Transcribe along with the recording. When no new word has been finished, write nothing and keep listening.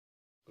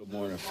Good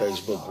morning,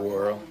 Facebook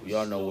world.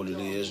 Y'all know what it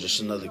is.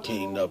 Just another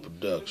King Nut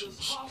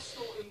Productions.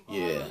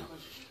 Yeah.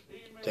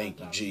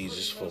 Thank you,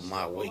 Jesus, for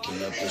my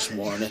waking up this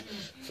morning.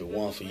 If it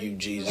weren't for you,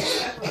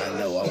 Jesus, I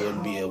know I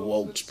wouldn't be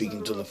awoke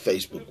speaking to the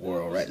Facebook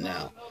world right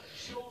now.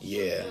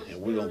 Yeah,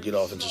 and we're going to get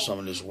off into some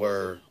of this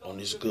word on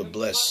this good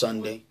blessed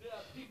Sunday.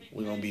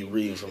 We're going to be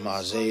reading from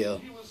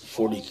Isaiah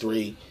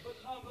 43,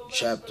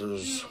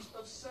 chapters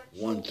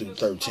 1 through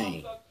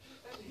 13.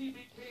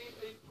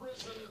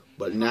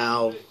 But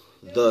now,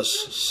 thus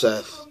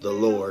saith the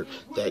Lord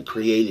that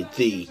created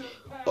thee,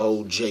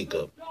 O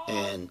Jacob,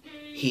 and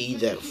he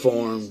that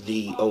formed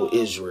thee, O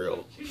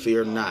Israel.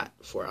 Fear not,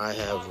 for I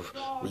have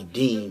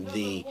redeemed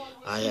thee.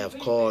 I have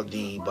called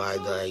thee by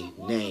thy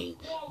name.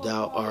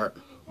 Thou art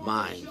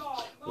mine.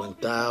 When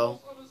thou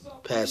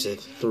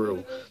passeth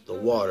through the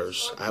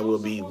waters, I will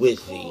be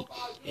with thee,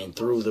 and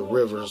through the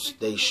rivers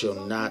they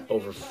shall not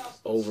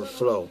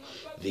overflow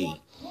thee.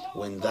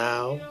 When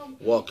thou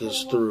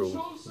walkest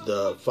through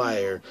the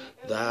fire,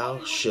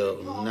 thou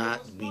shalt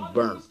not be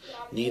burnt,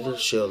 neither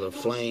shall the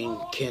flame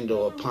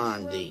kindle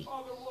upon thee.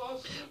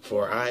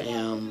 For I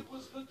am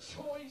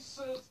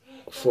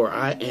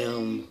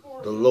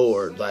the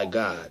Lord thy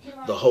God,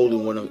 the Holy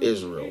One of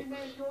Israel,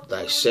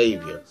 thy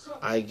Savior.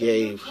 I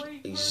gave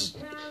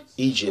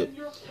Egypt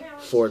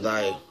for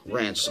thy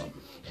ransom,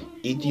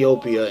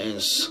 Ethiopia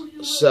and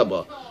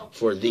Seba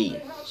for thee,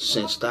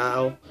 since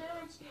thou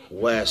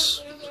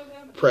wast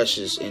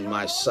precious in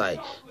my sight.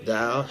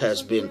 Thou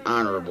hast been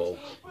honorable,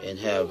 and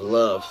have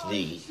loved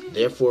thee.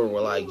 Therefore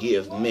will I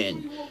give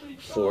men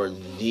for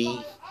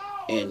thee,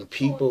 and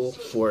people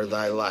for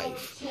thy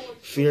life.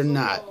 Fear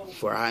not,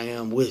 for I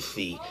am with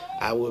thee.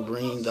 I will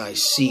bring thy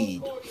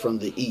seed from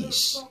the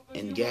east,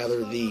 and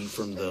gather thee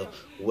from the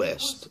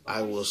west.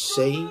 I will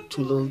say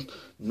to the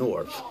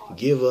north,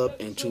 give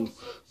up, and to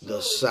the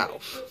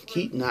south,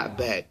 keep not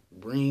back.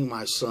 Bring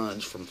my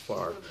sons from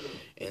far,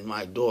 and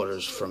my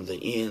daughters from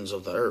the ends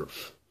of the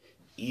earth,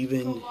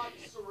 even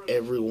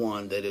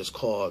everyone that is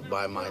called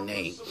by my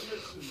name.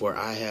 For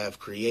I have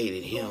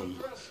created him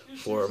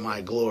for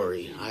my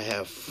glory. I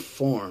have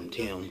formed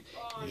him,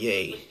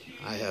 yea,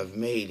 I have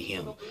made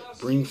him.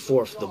 Bring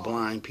forth the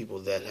blind people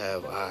that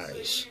have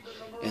eyes,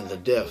 and the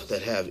deaf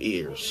that have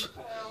ears.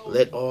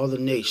 Let all the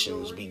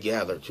nations be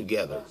gathered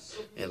together,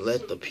 and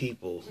let the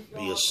people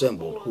be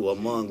assembled, who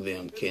among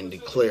them can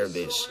declare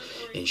this,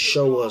 and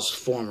show us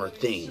former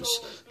things.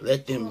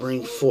 Let them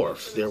bring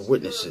forth their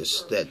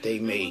witnesses, that they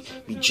may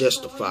be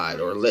justified,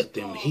 or let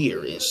them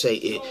hear and say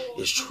it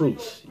is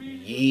truth.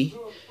 Ye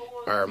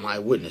are my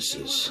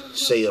witnesses,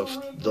 saith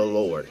the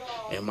Lord,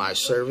 and my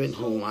servant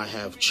whom I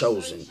have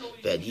chosen,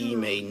 that ye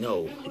may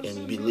know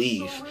and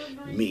believe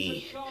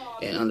me,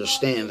 and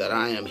understand that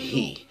I am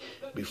he.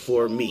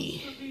 Before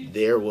me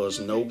there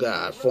was no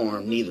God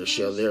formed, neither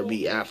shall there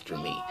be after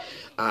me.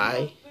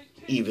 I,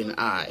 even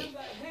I,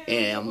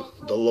 am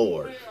the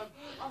Lord,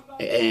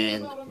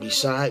 and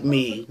beside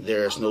me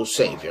there is no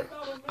Savior.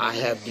 I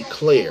have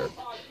declared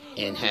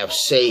and have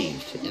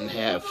saved and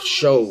have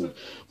showed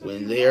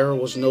when there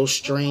was no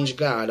strange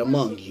God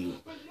among you.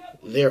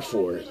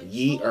 Therefore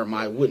ye are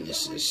my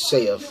witnesses,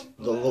 saith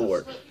the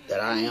Lord, that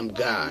I am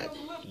God.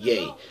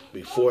 Yea,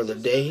 before the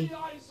day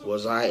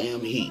was I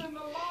am he.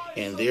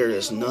 And there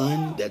is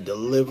none that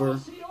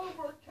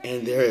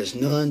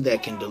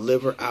can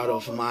deliver out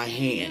of my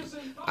hand.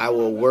 I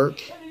will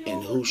work,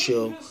 and who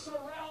shall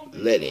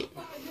let it?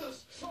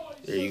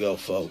 There you go,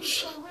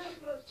 folks.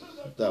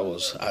 That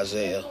was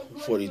Isaiah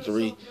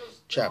 43,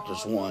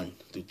 chapters 1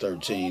 through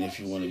 13, if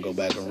you want to go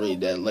back and read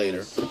that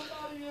later.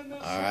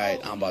 Alright,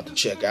 I'm about to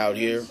check out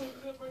here.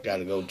 Got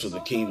to go to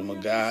the kingdom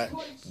of God,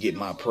 get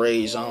my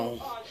praise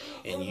on.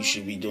 And you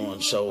should be doing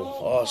so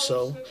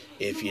also.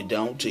 If you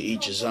don't, to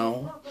each his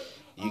own.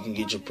 You can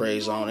get your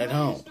praise on at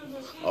home.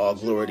 All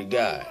glory to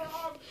God.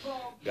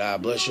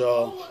 God bless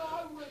y'all.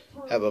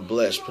 Have a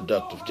blessed,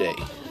 productive day.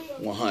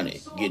 100,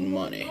 getting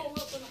money.